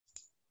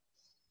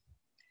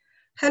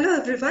Hello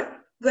everyone,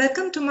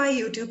 welcome to my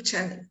YouTube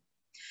channel.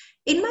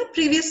 In my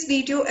previous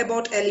video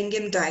about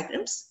Ellingham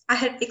diagrams, I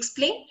had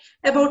explained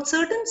about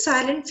certain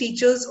silent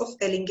features of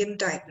Ellingham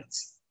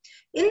diagrams.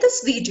 In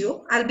this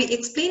video, I'll be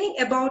explaining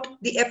about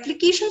the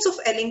applications of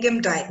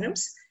Ellingham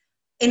diagrams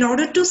in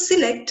order to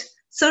select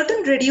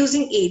certain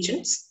reducing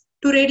agents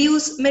to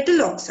reduce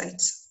metal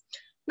oxides.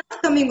 Now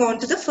coming on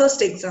to the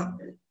first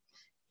example.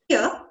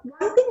 Here,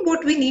 one thing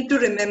what we need to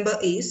remember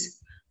is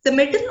the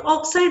metal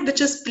oxide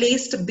which is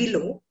placed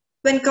below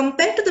when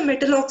compared to the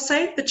metal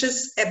oxide which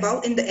is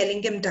above in the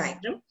Ellingham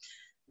diagram,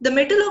 the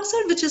metal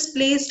oxide which is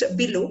placed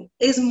below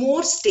is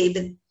more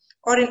stable,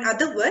 or in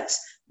other words,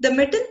 the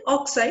metal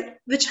oxide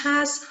which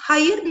has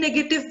higher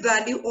negative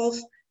value of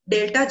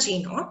delta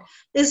G naught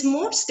is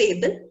more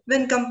stable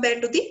when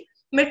compared to the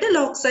metal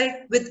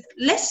oxide with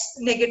less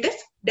negative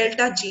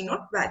delta G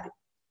naught value.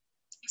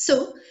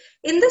 So,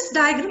 in this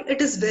diagram,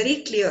 it is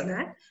very clear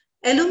that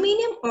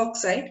aluminium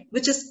oxide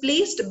which is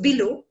placed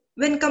below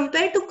when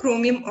compared to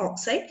chromium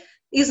oxide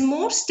is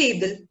more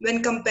stable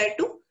when compared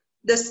to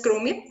this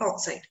chromium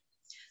oxide.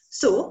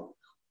 So,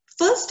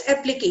 first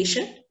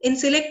application in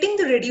selecting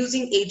the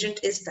reducing agent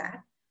is that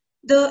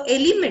the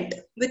element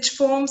which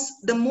forms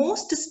the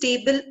most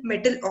stable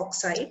metal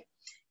oxide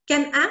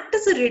can act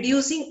as a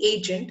reducing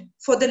agent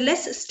for the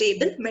less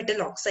stable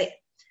metal oxide.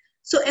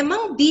 So,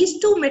 among these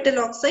two metal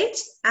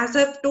oxides, as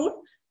I've told,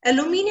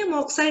 aluminium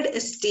oxide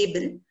is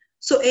stable.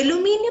 So,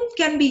 aluminium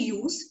can be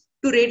used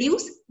to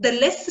reduce the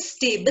less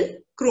stable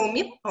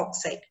chromium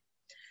oxide.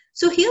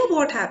 So here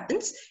what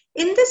happens,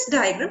 in this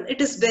diagram, it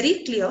is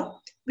very clear,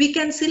 we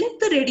can select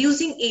the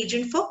reducing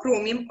agent for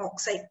chromium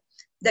oxide.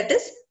 That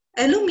is,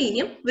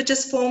 aluminium, which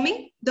is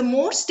forming the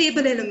more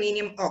stable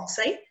aluminium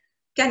oxide,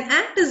 can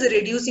act as a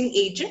reducing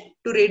agent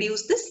to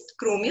reduce this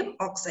chromium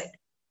oxide.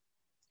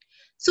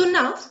 So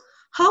now,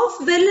 how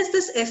well is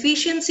this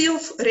efficiency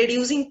of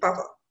reducing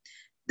power?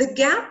 The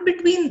gap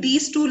between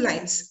these two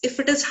lines, if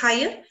it is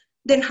higher,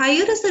 then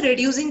higher is the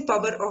reducing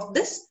power of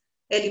this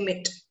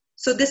element.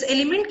 So this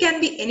element can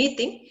be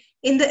anything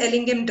in the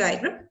Ellingham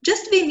diagram,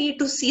 just we need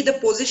to see the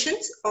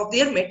positions of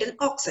their metal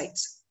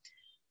oxides.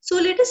 So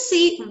let us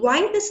see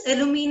why this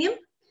aluminium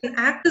can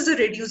act as a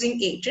reducing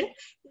agent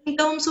in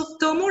terms of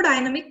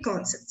thermodynamic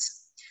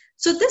concepts.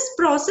 So this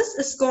process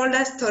is called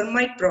as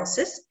thermite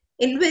process,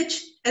 in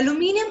which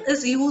aluminium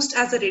is used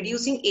as a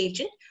reducing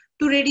agent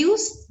to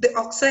reduce the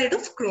oxide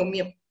of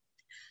chromium.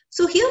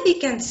 So here we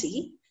can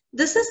see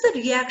this is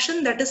the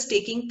reaction that is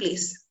taking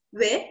place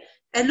where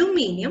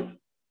aluminium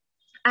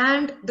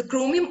and the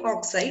chromium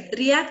oxide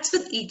reacts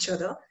with each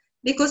other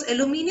because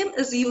aluminium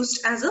is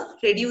used as a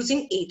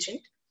reducing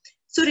agent.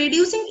 So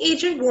reducing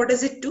agent, what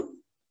does it do?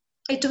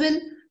 It will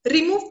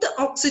remove the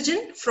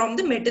oxygen from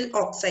the metal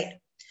oxide.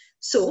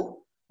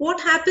 So what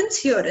happens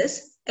here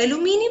is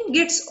aluminium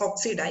gets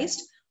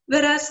oxidized,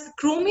 whereas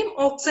chromium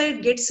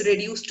oxide gets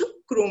reduced to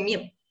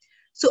chromium.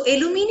 So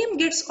aluminium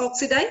gets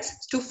oxidized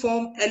to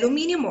form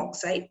aluminium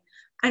oxide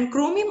and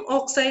chromium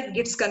oxide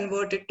gets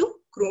converted to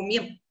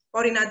chromium,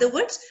 or in other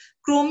words,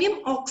 chromium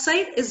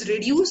oxide is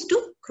reduced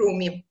to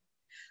chromium.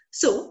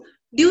 So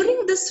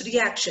during this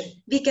reaction,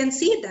 we can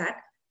see that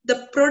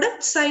the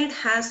product side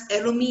has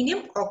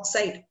aluminium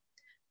oxide.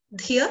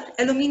 Here,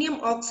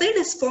 aluminium oxide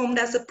is formed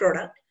as a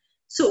product.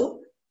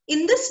 So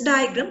in this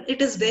diagram,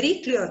 it is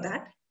very clear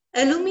that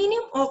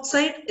aluminium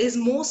oxide is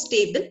more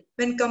stable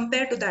when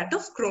compared to that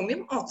of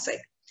chromium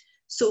oxide.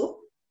 So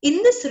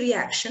in this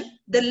reaction,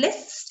 the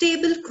less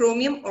stable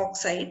chromium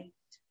oxide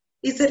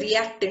is a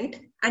reactant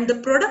and the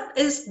product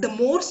is the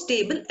more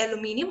stable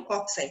aluminium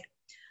oxide.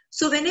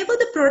 So whenever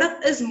the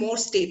product is more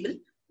stable,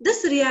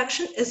 this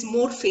reaction is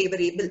more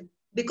favorable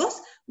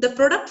because the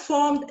product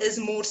formed is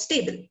more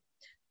stable.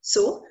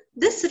 So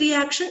this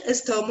reaction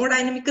is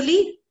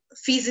thermodynamically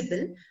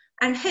feasible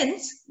and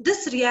hence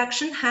this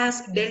reaction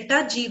has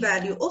delta G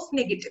value of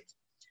negative.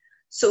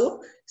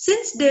 So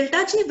since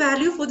delta G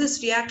value for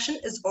this reaction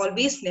is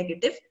always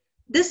negative,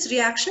 this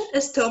reaction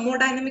is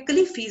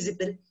thermodynamically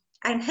feasible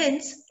and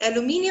hence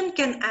aluminium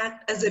can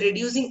act as a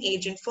reducing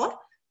agent for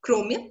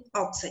chromium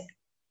oxide.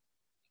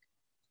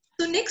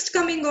 So next,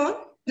 coming on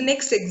the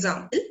next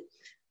example,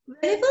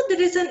 whenever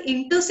there is an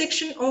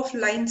intersection of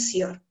lines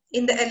here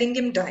in the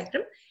Ellingham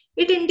diagram,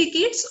 it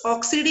indicates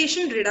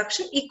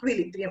oxidation-reduction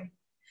equilibrium.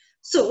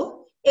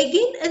 So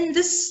again in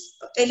this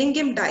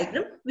Ellingham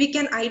diagram, we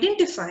can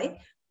identify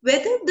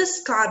whether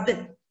this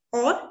carbon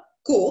or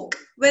coke,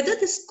 whether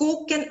this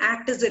coke can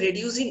act as a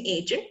reducing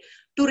agent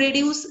to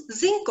reduce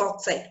zinc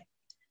oxide.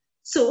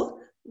 So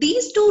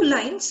these two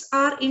lines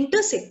are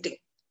intersecting.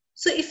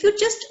 So if you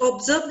just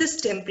observe this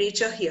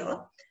temperature here,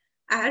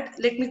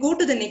 let me go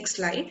to the next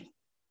slide.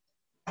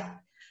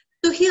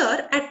 So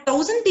here at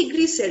 1000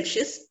 degrees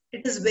Celsius,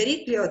 it is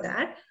very clear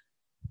that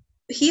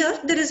here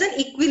there is an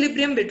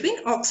equilibrium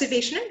between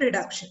oxidation and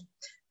reduction.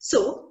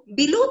 So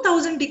below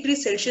 1000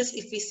 degrees Celsius,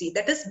 if we see,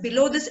 that is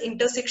below this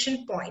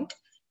intersection point,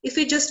 if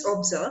we just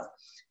observe,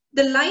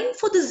 the line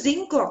for the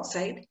zinc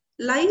oxide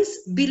lies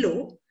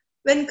below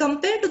when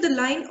compared to the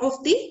line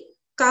of the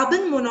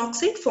carbon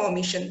monoxide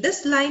formation.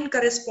 This line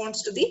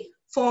corresponds to the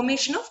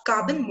formation of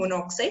carbon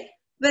monoxide,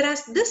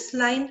 whereas this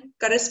line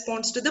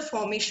corresponds to the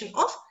formation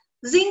of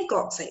zinc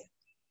oxide.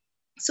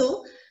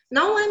 So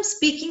now I am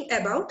speaking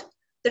about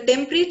the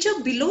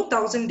temperature below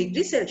 1000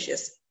 degrees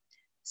Celsius.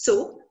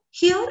 So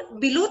here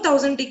below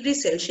 1000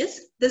 degrees Celsius,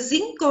 the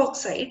zinc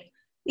oxide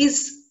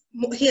is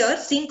here,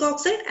 zinc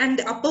oxide, and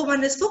the upper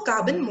one is for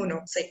carbon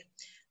monoxide.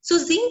 So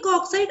zinc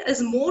oxide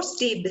is more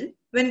stable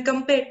when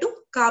compared to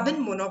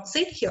carbon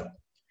monoxide here.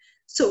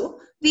 So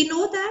we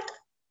know that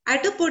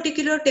at a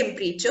particular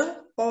temperature,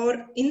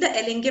 or in the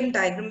Ellingham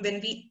diagram,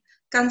 when we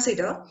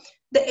consider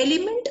the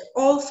element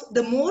of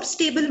the more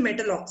stable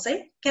metal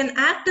oxide can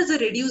act as a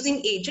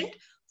reducing agent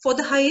for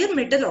the higher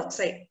metal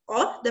oxide,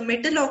 or the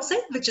metal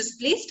oxide which is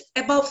placed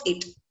above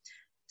it.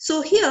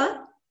 So here,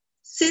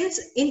 since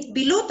in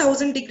below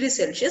 1000 degrees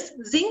Celsius,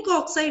 zinc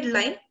oxide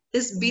line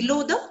is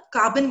below the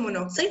carbon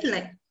monoxide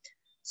line.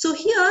 So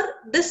here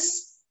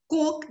this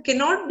coke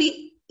cannot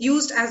be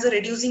used as a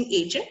reducing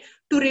agent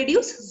to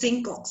reduce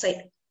zinc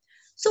oxide.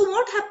 So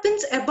what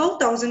happens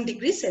above 1000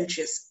 degrees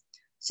Celsius?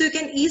 So you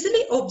can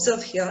easily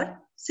observe here.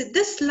 So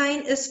this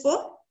line is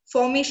for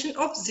formation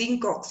of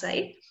zinc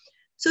oxide.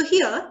 So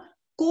here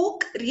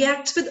coke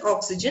reacts with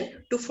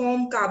oxygen to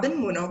form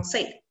carbon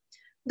monoxide.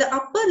 The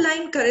upper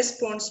line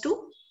corresponds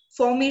to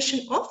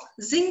formation of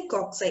zinc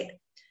oxide.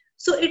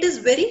 So it is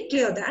very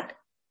clear that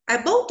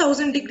above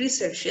 1000 degrees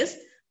Celsius,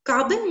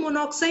 carbon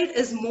monoxide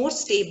is more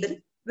stable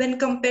when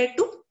compared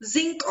to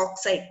zinc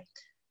oxide.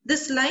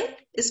 This line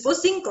is for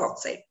zinc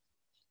oxide.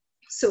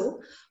 So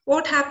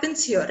what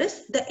happens here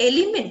is the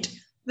element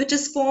which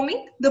is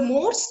forming the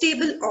more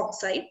stable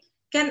oxide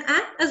can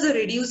act as a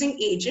reducing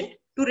agent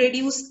to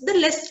reduce the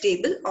less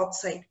stable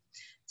oxide.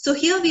 So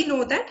here we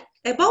know that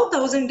above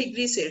 1000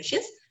 degrees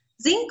Celsius,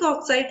 zinc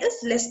oxide is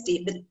less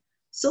stable.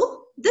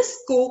 So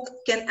this coke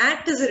can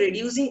act as a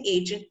reducing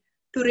agent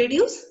to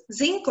reduce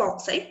zinc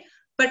oxide.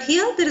 But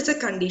here there is a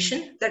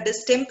condition, that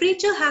is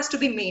temperature has to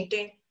be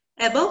maintained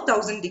above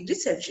 1000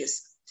 degrees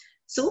Celsius.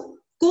 So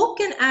coke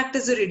can act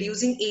as a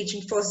reducing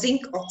agent for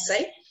zinc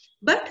oxide,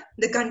 but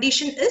the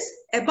condition is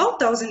above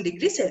 1000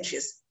 degrees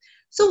Celsius.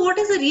 So what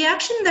is the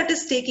reaction that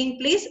is taking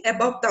place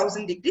above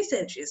 1000 degrees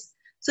Celsius?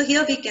 So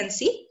here we can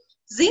see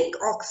zinc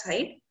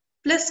oxide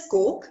plus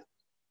coke.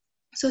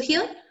 So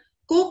here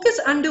coke is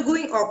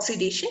undergoing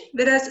oxidation,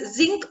 whereas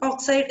zinc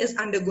oxide is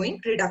undergoing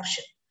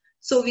reduction.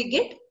 So we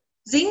get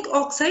zinc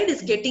oxide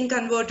is getting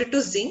converted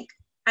to zinc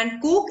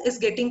and coke is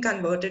getting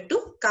converted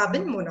to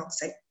carbon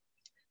monoxide.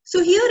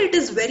 So here it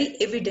is very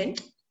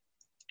evident.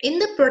 In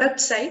the product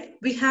side,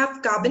 we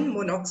have carbon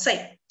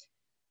monoxide.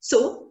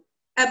 So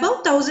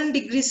above 1000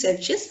 degrees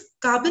Celsius,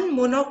 carbon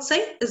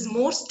monoxide is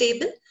more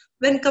stable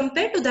when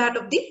compared to that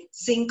of the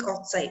zinc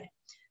oxide.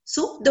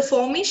 So the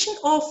formation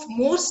of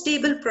more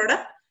stable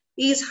product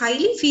is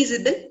highly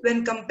feasible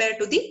when compared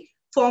to the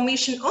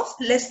formation of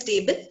less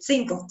stable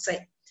zinc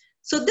oxide.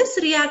 So this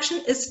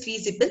reaction is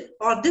feasible,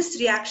 or this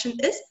reaction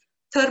is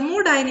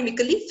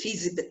thermodynamically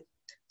feasible.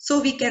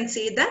 So we can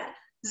say that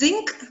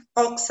zinc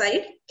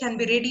oxide can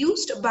be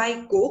reduced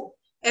by coke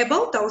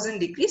above 1000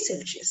 degrees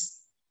Celsius.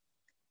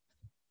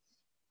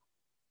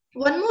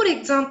 One more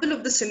example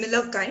of the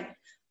similar kind,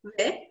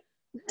 where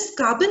this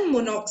carbon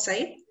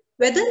monoxide,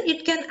 whether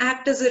it can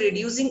act as a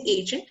reducing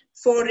agent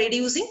for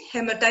reducing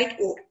hematite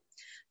ore.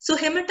 So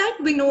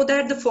hematite, we know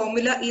that the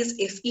formula is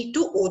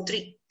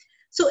Fe2O3.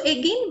 So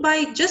again,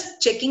 by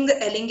just checking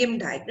the Ellingham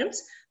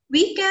diagrams,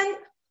 we can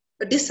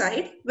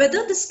decide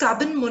whether this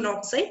carbon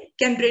monoxide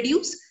can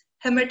reduce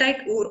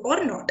hematite ore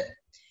or not.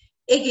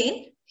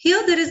 Again,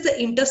 here there is the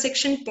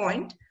intersection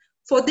point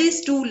for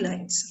these two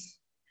lines.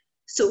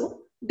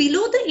 So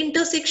below the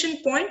intersection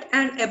point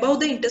and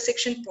above the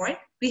intersection point,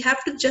 we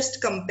have to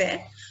just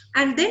compare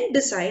and then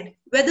decide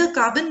whether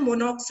carbon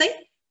monoxide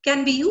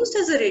can be used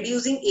as a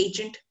reducing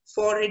agent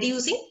for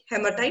reducing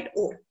hematite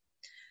ore.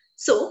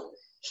 So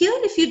here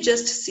if you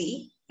just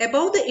see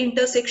above the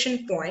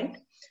intersection point,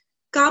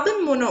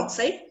 carbon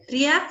monoxide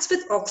reacts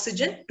with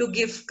oxygen to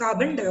give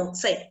carbon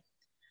dioxide.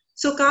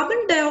 So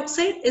carbon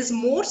dioxide is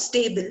more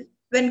stable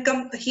when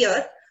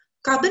here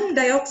carbon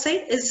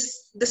dioxide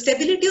is, the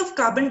stability of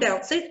carbon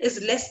dioxide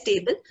is less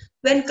stable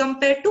when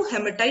compared to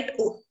hematite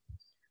ore.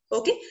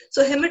 Okay,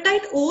 so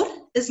hematite ore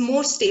is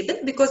more stable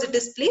because it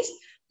is placed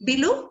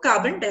below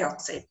carbon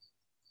dioxide.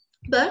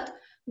 But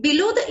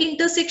below the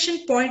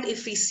intersection point,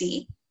 if we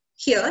see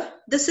here,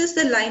 this is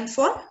the line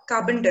for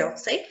carbon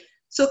dioxide.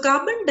 So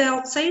carbon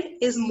dioxide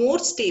is more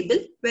stable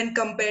when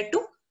compared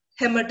to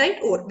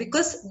hematite ore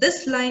because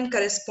this line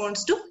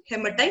corresponds to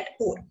hematite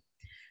ore.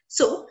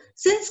 So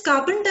since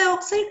carbon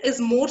dioxide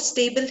is more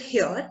stable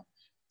here,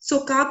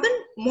 so carbon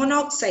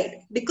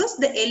monoxide, because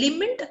the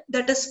element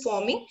that is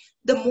forming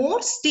the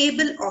more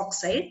stable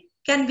oxide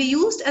can be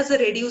used as a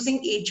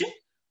reducing agent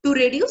to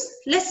reduce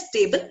less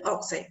stable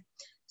oxide.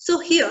 So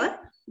here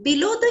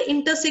below the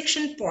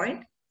intersection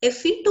point,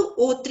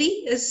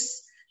 Fe2O3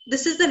 is,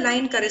 this is the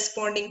line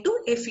corresponding to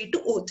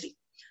Fe2O3.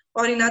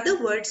 Or in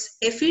other words,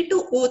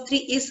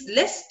 Fe2O3 is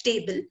less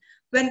stable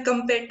when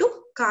compared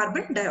to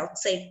carbon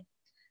dioxide.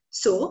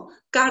 So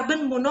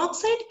carbon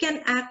monoxide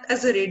can act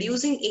as a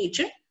reducing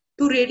agent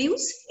to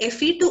reduce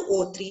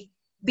Fe2O3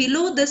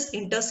 below this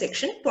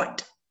intersection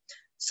point.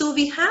 So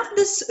we have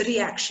this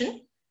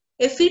reaction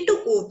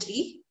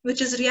Fe2O3,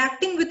 which is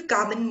reacting with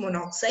carbon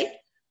monoxide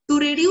to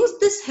reduce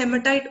this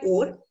hematite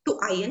ore to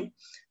iron,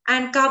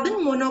 and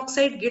carbon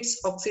monoxide gets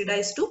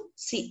oxidized to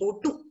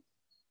CO2.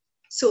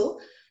 So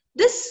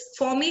this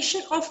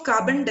formation of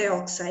carbon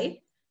dioxide,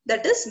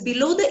 that is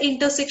below the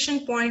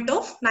intersection point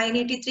of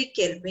 983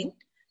 Kelvin,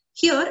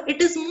 here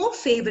it is more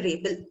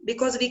favorable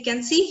because we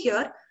can see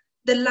here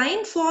the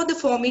line for the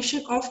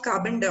formation of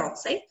carbon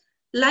dioxide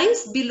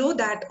lies below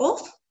that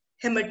of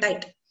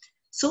hematite.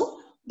 So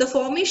the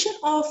formation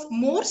of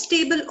more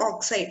stable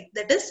oxide,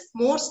 that is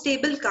more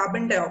stable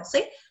carbon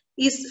dioxide,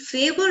 is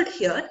favored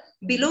here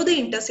below the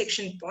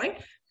intersection point,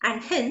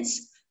 and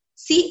hence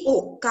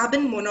CO,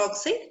 carbon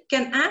monoxide,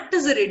 can act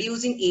as a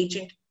reducing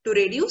agent to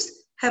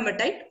reduce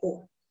hematite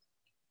ore.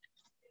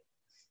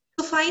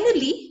 So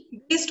finally,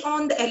 based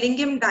on the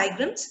Ellingham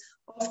diagrams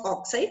of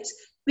oxides,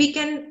 we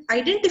can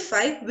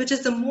identify which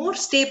is the more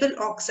stable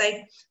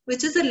oxide,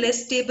 which is the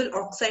less stable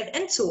oxide,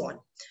 and so on.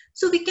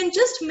 So we can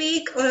just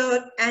make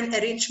an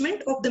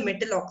arrangement of the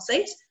metal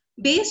oxides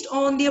based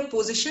on their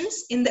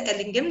positions in the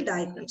Ellingham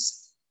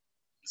diagrams.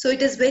 So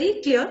it is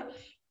very clear,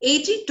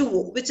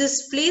 Ag2O, which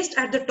is placed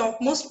at the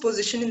topmost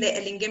position in the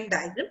Ellingham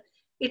diagram,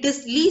 it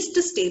is least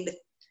stable.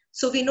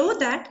 So we know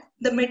that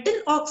the metal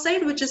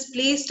oxide which is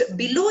placed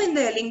below in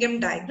the Ellingham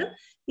diagram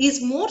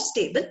is more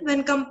stable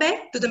when compared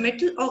to the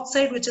metal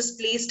oxide which is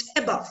placed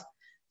above.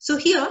 So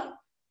here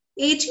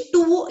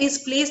Ag2O is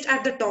placed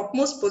at the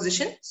topmost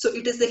position, so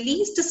it is the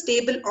least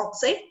stable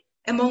oxide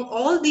among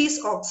all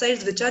these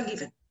oxides which are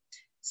given.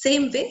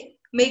 Same way,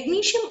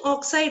 magnesium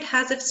oxide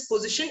has its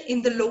position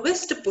in the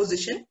lowest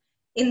position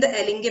in the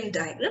Ellingham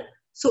diagram,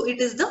 so it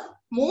is the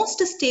most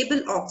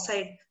stable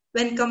oxide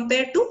when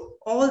compared to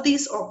all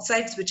these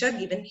oxides which are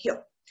given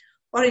here.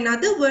 Or in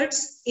other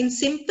words, in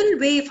simple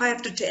way if I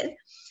have to tell,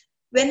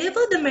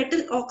 whenever the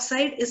metal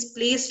oxide is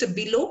placed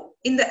below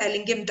in the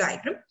Ellingham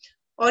diagram,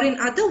 or in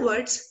other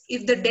words,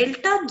 if the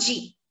delta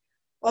G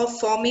of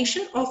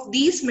formation of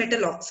these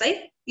metal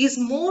oxide is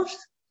more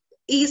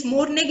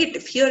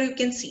negative, here you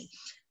can see,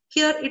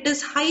 here it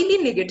is highly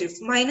negative,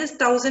 minus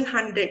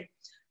 1100,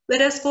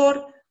 whereas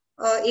for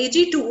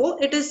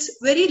Ag2O it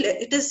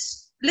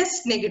is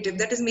less negative,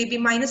 that is maybe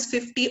minus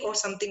 50 or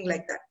something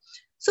like that.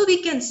 So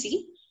we can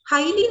see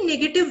highly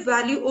negative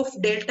value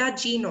of delta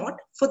G naught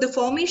for the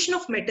formation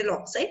of metal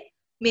oxide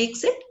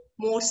makes it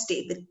more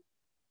stable.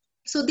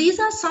 So these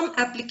are some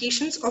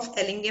applications of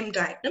Ellingham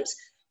diagrams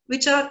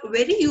which are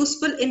very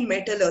useful in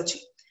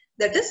metallurgy.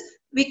 That is,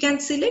 we can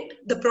select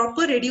the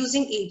proper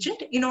reducing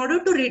agent in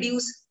order to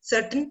reduce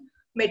certain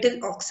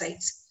metal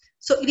oxides.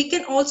 So we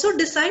can also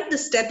decide the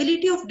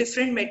stability of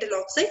different metal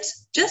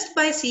oxides just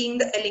by seeing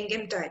the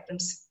Ellingham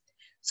diagrams.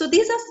 So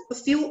these are a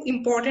few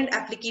important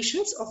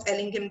applications of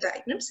Ellingham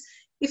diagrams.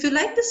 If you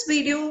like this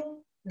video,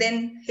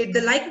 then hit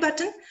the like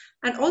button,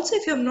 and also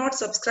if you have not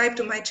subscribed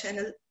to my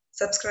channel,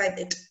 subscribe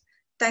it.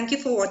 Thank you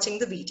for watching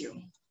the video.